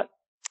know what?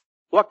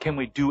 What can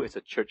we do as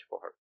a church for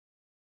her?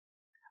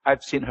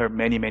 I've seen her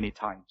many, many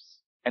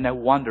times. And I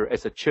wonder,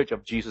 as a church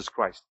of Jesus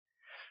Christ,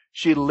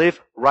 she lived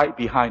right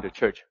behind the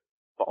church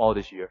for all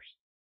these years.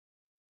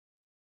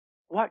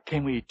 What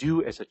can we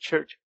do as a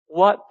church?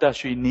 What does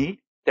she need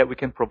that we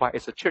can provide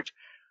as a church?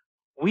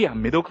 We are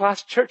middle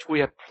class church. We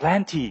have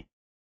plenty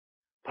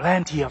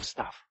of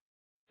stuff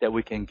that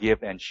we can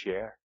give and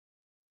share.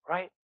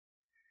 Right?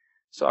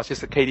 So our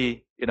sister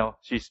Katie,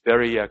 she's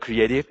very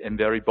creative and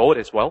very bold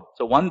as well.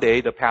 So one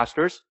day the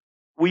pastors,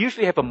 we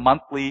usually have a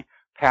monthly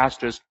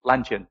pastors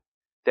luncheon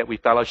that we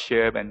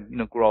fellowship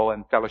and, grow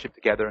and fellowship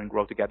together and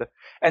grow together.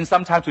 And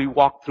sometimes we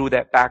walk through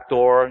that back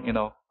door,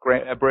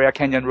 Brea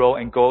Canyon Road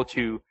and go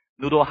to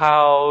Noodle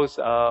House,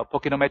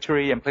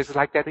 Pokinometry and places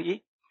like that to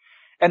eat.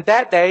 And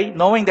that day,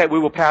 knowing that we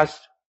will pass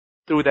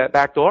through that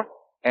back door,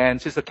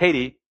 and Sister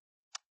Katie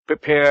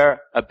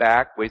prepare a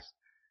bag with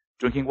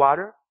drinking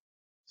water,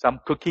 some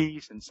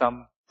cookies and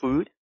some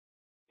food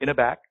in a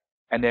bag,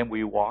 and then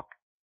we walk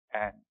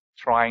and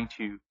trying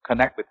to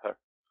connect with her.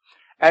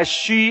 As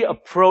she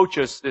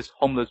approaches this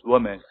homeless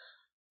woman,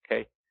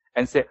 okay,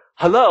 and say,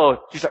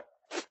 hello, she's like,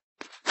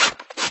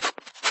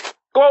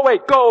 go away,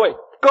 go away,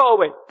 go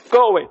away,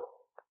 go away.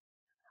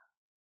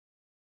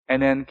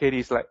 And then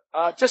Katie's like,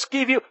 just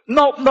give you,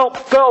 no,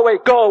 go away,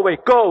 go away,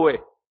 go away.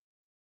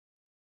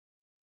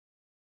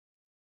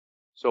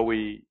 So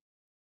we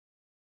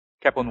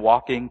kept on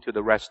walking to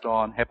the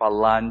restaurant, have our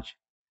lunch.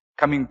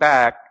 Coming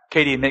back,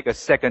 Katie make a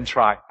second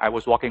try. I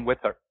was walking with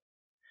her.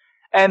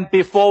 And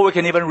before we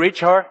can even reach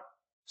her,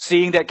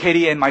 seeing that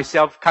Katie and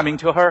myself coming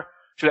to her,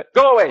 she's like,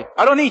 go away.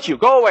 I don't need you.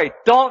 Go away.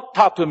 Don't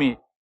talk to me.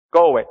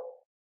 Go away.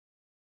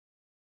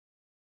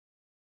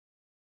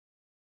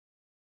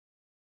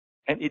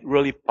 And it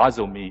really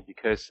puzzled me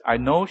because I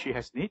know she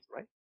has needs,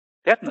 right?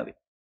 Definitely.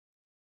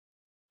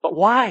 But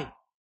why?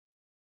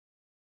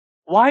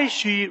 Why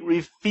she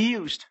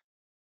refused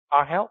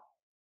our help?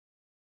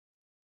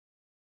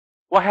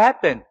 What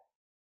happened?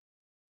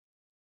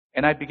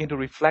 And I begin to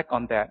reflect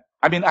on that.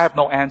 I have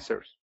no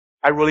answers.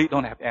 I really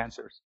don't have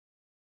answers.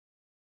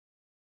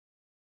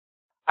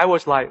 I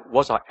was like,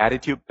 was our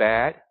attitude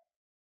bad?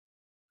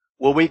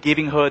 Were we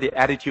giving her the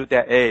attitude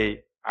that,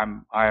 hey,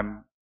 I'm,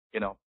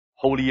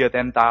 holier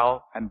than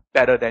thou, I'm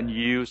better than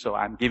you, so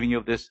I'm giving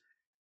you this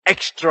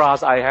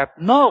extras I have?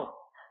 No.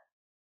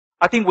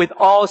 I think with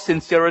all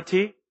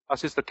sincerity, our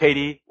sister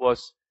Katie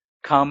was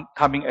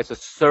coming as a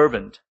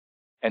servant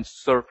and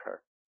serve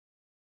her.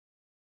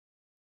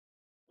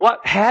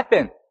 What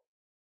happened?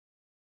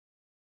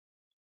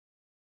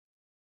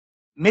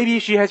 Maybe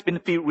she has been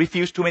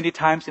refused too many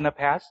times in the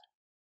past.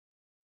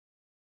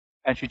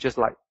 And she's just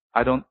like,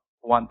 I don't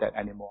want that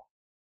anymore.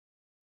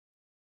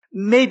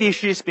 Maybe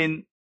she's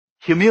been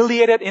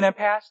humiliated in the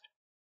past.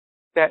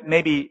 That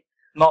maybe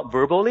not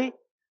verbally,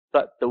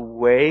 but the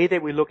way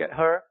that we look at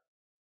her,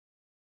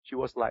 she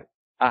was like,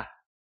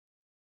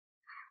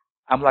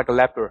 I'm like a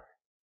leper.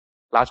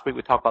 Last week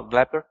we talked about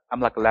leper. I'm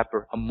like a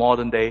leper, a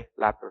modern day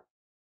leper.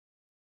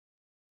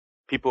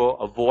 People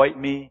avoid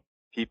me.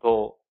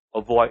 People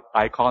avoid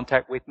eye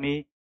contact with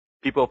me.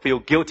 People feel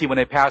guilty when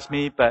they pass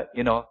me, but,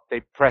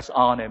 they press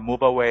on and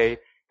move away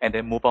and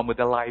then move on with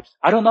their lives.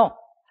 I don't know.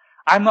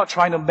 I'm not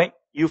trying to make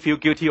you feel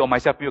guilty or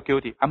myself feel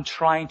guilty. I'm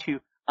trying to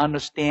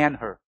understand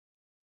her.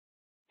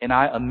 And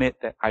I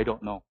admit that I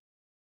don't know.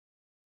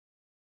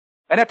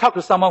 And I talked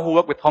to someone who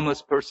worked with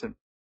homeless person.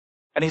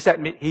 And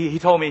he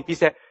told me,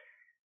 it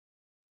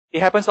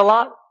happens a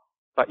lot.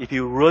 But if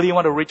you really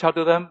want to reach out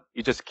to them,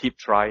 you just keep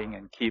trying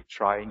and keep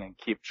trying and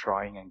keep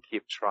trying and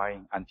keep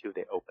trying until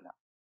they open up.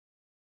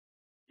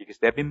 Because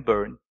they've been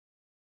burned.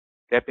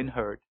 They've been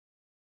hurt.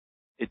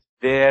 It's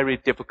very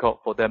difficult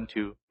for them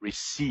to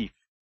receive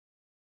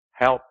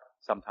help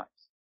sometimes.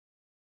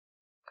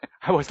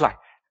 I was like,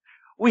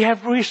 we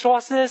have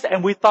resources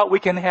and we thought we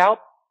can help.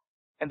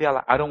 And they're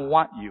like, I don't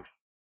want you.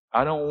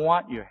 I don't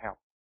want your help.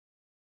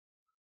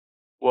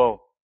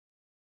 Whoa.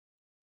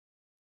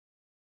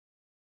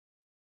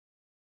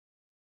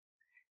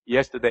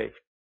 Yesterday,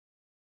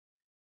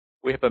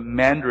 we have a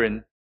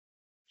Mandarin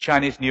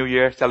Chinese New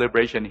Year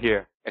celebration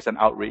here as an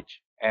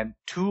outreach, and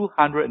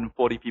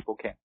 240 people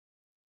came.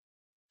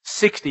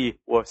 60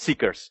 were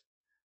seekers,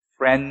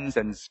 friends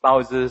and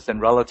spouses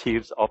and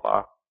relatives of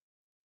our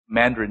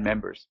Mandarin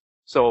members.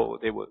 So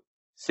they were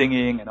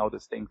singing and all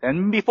these things.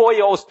 And before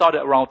it all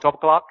started around 12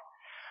 o'clock,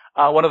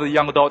 one of the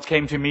young adults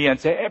came to me and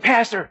said, hey,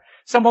 Pastor,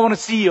 someone want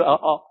to see you.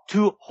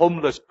 Two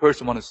homeless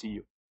person want to see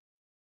you.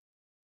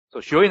 So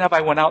sure enough,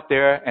 I went out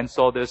there and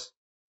saw this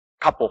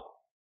couple.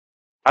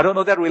 I don't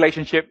know that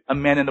relationship, a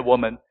man and a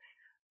woman,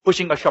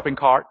 pushing a shopping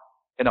cart,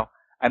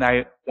 and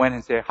I went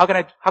and said, how can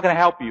I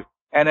help you?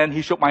 And then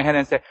he shook my hand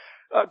and said,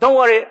 don't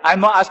worry,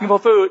 I'm not asking for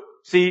food.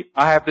 See,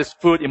 I have this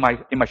food in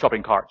my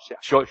shopping cart.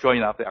 Sure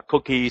enough, there are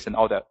cookies and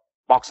all the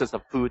boxes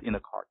of food in the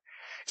cart.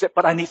 He said,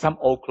 but I need some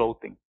old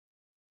clothing.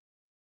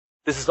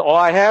 This is all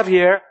I have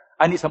here.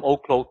 I need some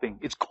old clothing.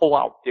 It's cold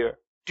out there.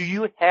 Do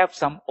you have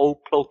some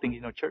old clothing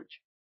in your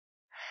church?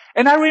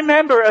 And I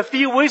remember a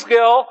few weeks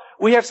ago,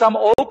 we have some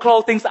old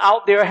clothing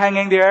out there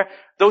hanging there.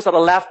 Those are the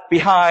left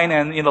behind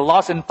and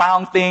lost and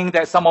found thing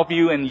that some of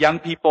you and young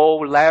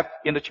people left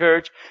in the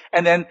church.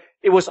 And then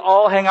it was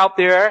all hang out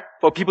there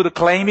for people to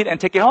claim it and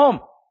take it home.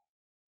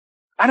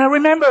 And I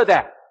remember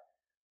that.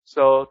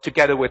 So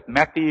together with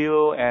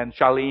Matthew and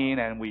Charlene,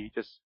 and we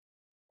just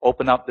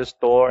opened up this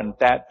door and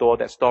that door,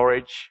 that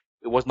storage.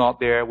 It was not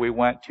there. We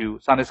went to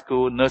Sunday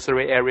school,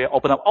 nursery area,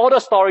 opened up all the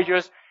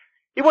storages.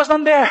 It was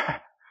not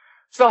there.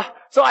 So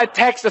I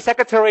text the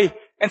secretary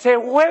and say,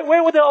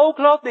 where were the old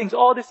clothing?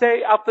 All they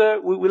say after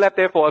we left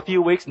there for a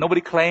few weeks,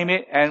 nobody claimed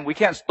it and we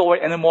can't store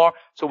it anymore.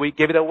 So we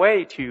gave it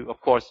away to,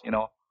 of course,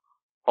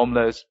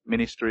 homeless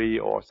ministry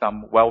or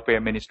some welfare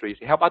ministry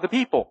to help other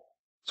people.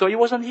 So it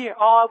wasn't here.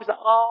 I was like,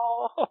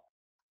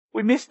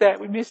 we missed that.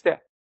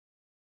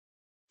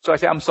 So I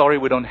said, I'm sorry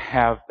we don't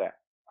have that.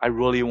 I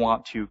really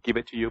want to give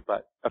it to you,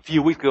 but a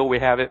few weeks ago we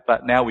have it,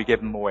 but now we gave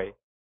them away.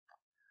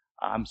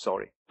 I'm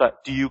sorry.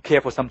 But do you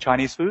care for some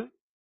Chinese food?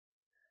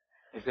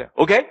 He said,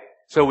 okay.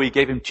 So we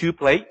gave him 2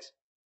 plates.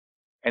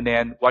 And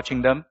then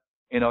watching them,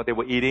 they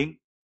were eating,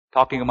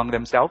 talking among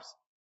themselves.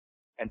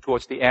 And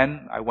towards the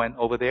end, I went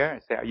over there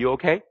and said, are you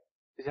okay?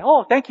 He said,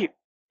 oh, thank you.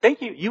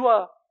 Thank you. You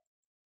are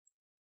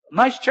a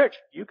nice church.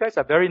 You guys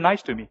are very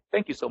nice to me.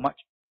 Thank you so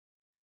much.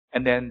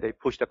 And then they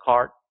pushed the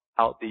cart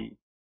out the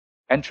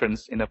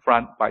entrance in the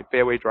front by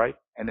Fairway Drive,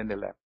 and then they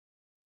left.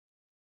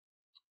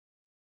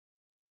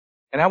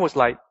 And I was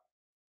like,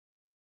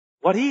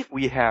 what if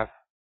we have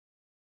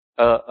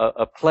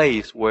a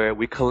place where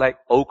we collect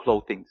old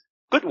clothing,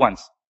 good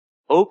ones,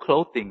 old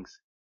clothing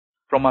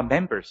from our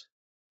members?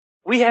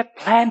 We have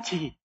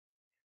plenty.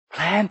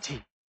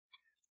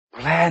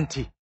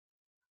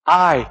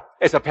 I,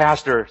 as a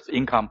pastor's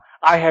income,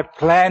 I have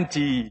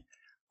plenty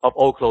of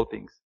old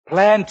clothing,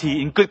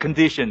 plenty in good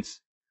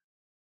conditions.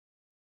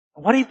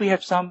 What if we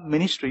have some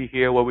ministry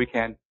here where we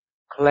can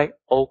collect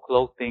old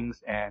clothing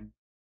and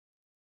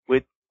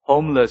with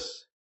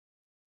homeless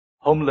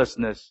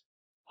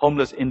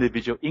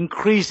individual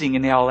increasing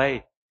in LA,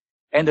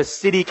 and the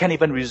city can't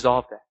even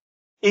resolve that.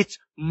 It's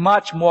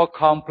much more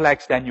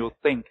complex than you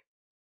think.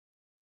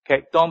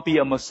 Okay, don't be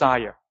a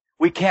messiah.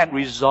 We can't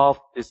resolve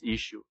this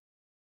issue.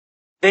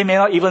 They may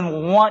not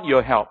even want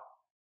your help.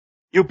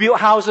 You build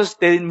houses,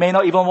 they may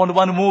not even want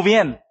to move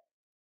in.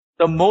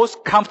 The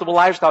most comfortable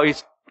lifestyle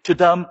is to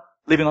them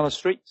living on the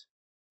streets,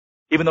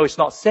 even though it's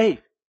not safe.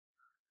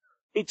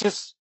 It's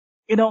just,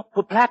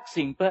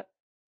 perplexing, but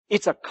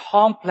it's a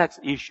complex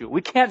issue.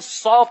 We can't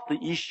solve the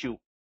issue.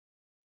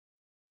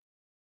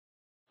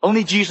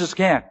 Only Jesus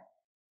can.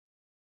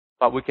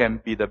 But we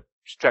can be the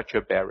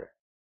stretcher bearer.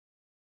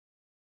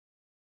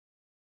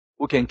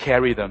 We can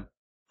carry them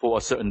for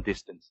a certain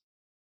distance.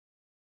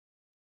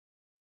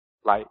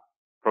 Like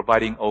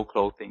providing old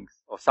clothing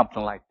or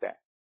something like that.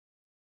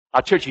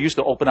 Our church used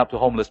to open up to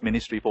homeless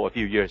ministry for a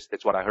few years.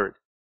 That's what I heard.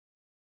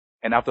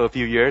 And after a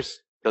few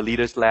years, the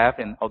leaders left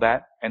and all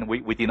that, and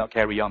we did not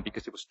carry on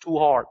because it was too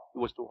hard. It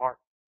was too hard.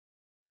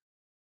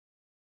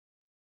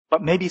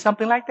 But maybe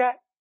something like that.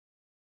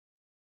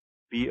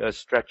 Be a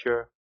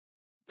stretcher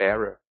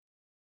bearer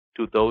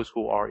to those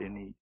who are in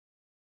need.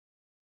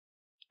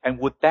 And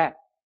would that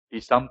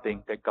be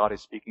something that God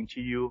is speaking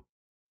to you,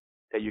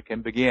 that you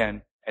can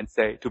begin and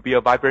say, to be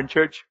a vibrant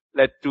church,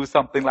 let's do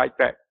something like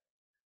that.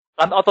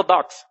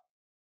 Unorthodox.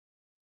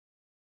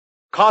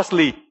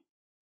 Costly.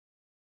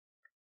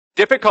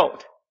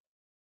 Difficult.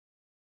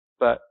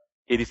 But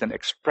it is an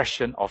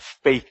expression of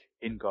faith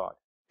in God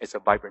as a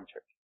vibrant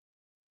church.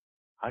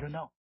 I don't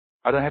know.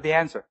 I don't have the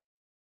answer.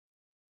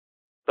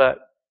 But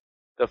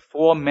the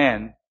 4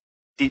 men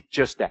did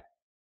just that.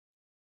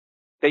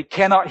 They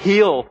cannot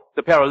heal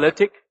the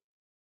paralytic.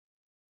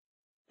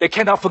 They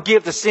cannot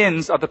forgive the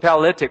sins of the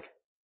paralytic.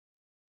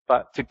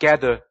 But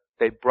together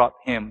they brought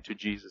him to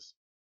Jesus.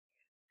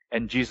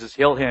 And Jesus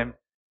healed him.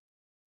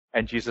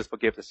 And Jesus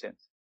forgave the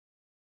sins.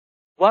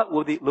 What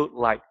would it look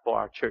like for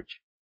our church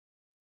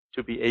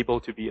to be able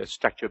to be a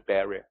stretcher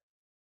bearer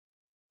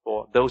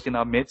for those in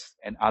our midst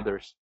and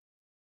others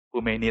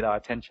who may need our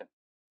attention?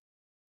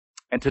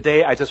 And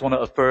today I just want to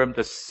affirm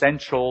the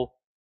central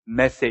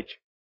message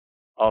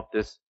of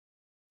this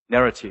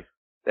narrative,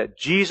 that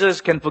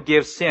Jesus can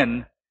forgive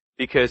sin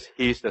because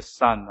He's the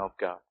Son of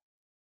God.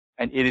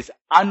 And it is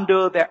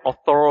under that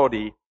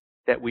authority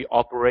that we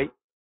operate,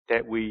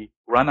 that we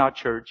run our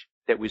church,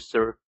 that we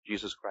serve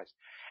Jesus Christ.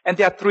 And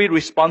there are 3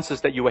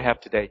 responses that you will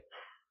have today.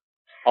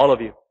 All of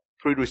you.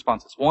 3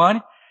 responses.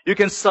 1, you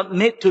can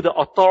submit to the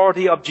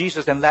authority of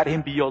Jesus and let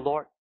Him be your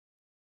Lord.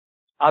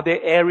 Are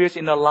there areas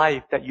in your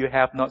life that you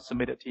have not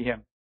submitted to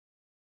Him?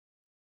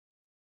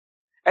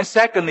 And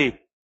secondly,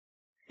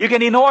 you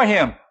can ignore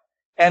Him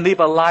and live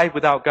a life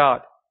without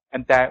God.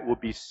 And that would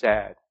be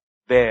sad.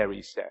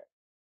 Very sad.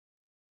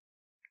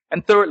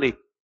 And thirdly,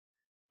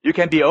 you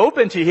can be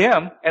open to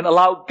Him and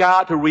allow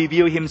God to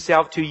reveal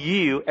Himself to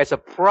you as a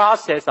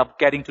process of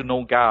getting to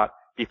know God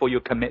before you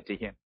commit to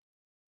Him.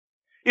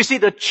 You see,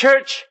 the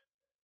church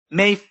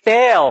may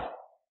fail.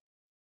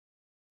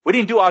 We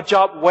didn't do our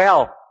job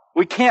well.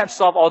 We can't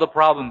solve all the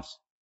problems.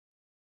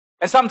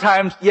 And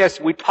sometimes, yes,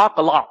 we talk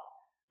a lot.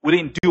 We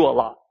didn't do a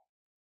lot.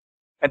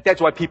 And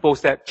that's why people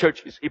said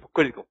church is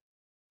hypocritical.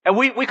 And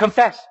we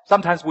confess.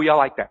 Sometimes we are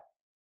like that.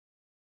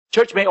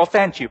 Church may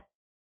offend you.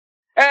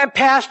 And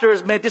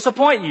pastors may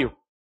disappoint you.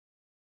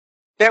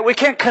 That we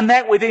can't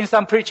connect within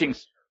some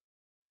preachings.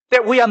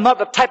 That we are not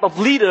the type of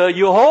leader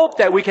you hope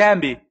that we can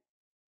be.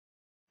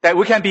 That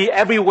we can be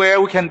everywhere.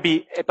 We can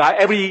be by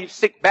every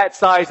sick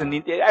bedside and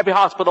in every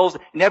hospital,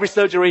 in every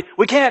surgery.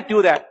 We can't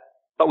do that.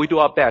 But we do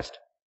our best.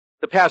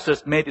 The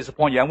pastors may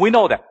disappoint you. And we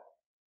know that.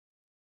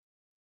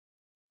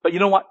 But you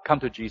know what? Come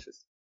to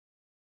Jesus.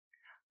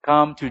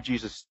 Come to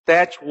Jesus.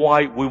 That's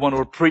why we want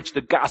to preach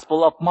the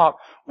Gospel of Mark.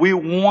 We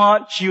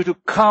want you to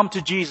come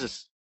to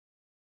Jesus.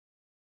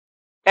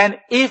 And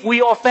if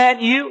we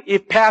offend you,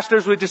 if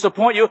pastors will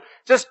disappoint you,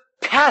 just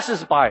pass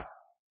us by.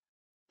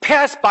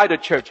 Pass by the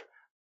church.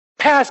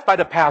 Pass by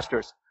the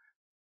pastors.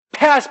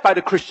 Pass by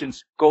the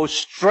Christians. Go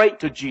straight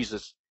to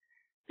Jesus.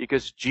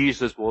 Because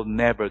Jesus will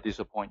never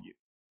disappoint you.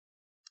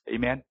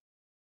 Amen.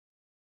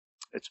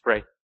 Let's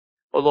pray.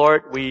 Oh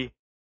Lord, we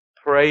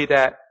pray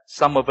that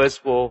some of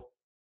us will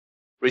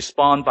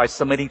respond by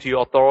submitting to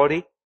your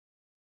authority.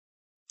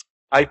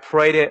 I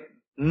pray that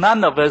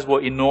none of us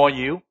will ignore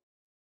you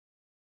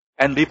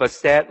and live a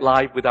sad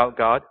life without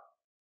God.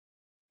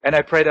 And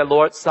I pray that,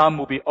 Lord, some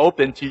will be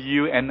open to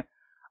you and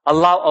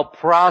allow a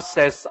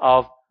process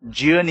of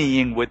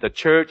journeying with the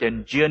church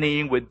and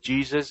journeying with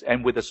Jesus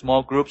and with the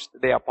small groups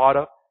that they are part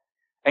of.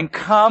 And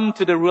come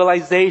to the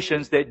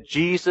realizations that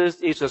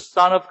Jesus is the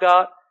Son of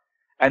God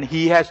and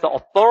He has the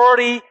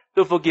authority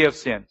to forgive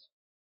sins.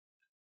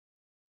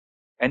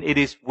 And it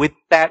is with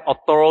that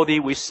authority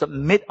we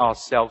submit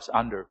ourselves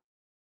under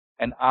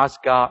and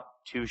ask God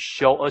to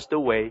show us the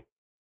way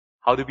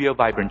how to be a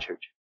vibrant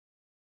church.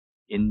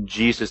 In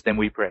Jesus' name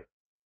we pray.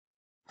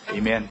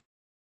 Amen.